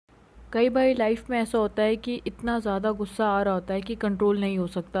कई बार लाइफ में ऐसा होता है कि इतना ज़्यादा गुस्सा आ रहा होता है कि कंट्रोल नहीं हो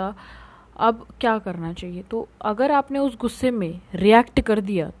सकता। अब क्या करना चाहिए? तो अगर आपने उस गुस्से में रिएक्ट कर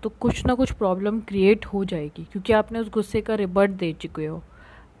दिया तो कुछ ना कुछ प्रॉब्लम क्रिएट हो जाएगी, क्योंकि आपने उस गुस्से का रिबर्ट दे चुके हो।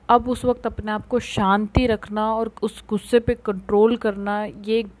 अब उस वक्त अपने आप को शांति रखना और उस गुस्से पे कंट्रोल करना,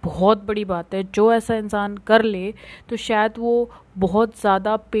 ये एक बहुत बड़ी बात है। जो ऐसा इंसान कर ले तो शायद वो बहुत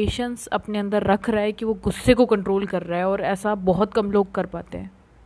ज़्यादा पेशेंस अपने अंदर रख रहा है कि वो गुस्से को कंट्रोल कर रहा है, और ऐसा बहुत कम लोग कर पाते हैं।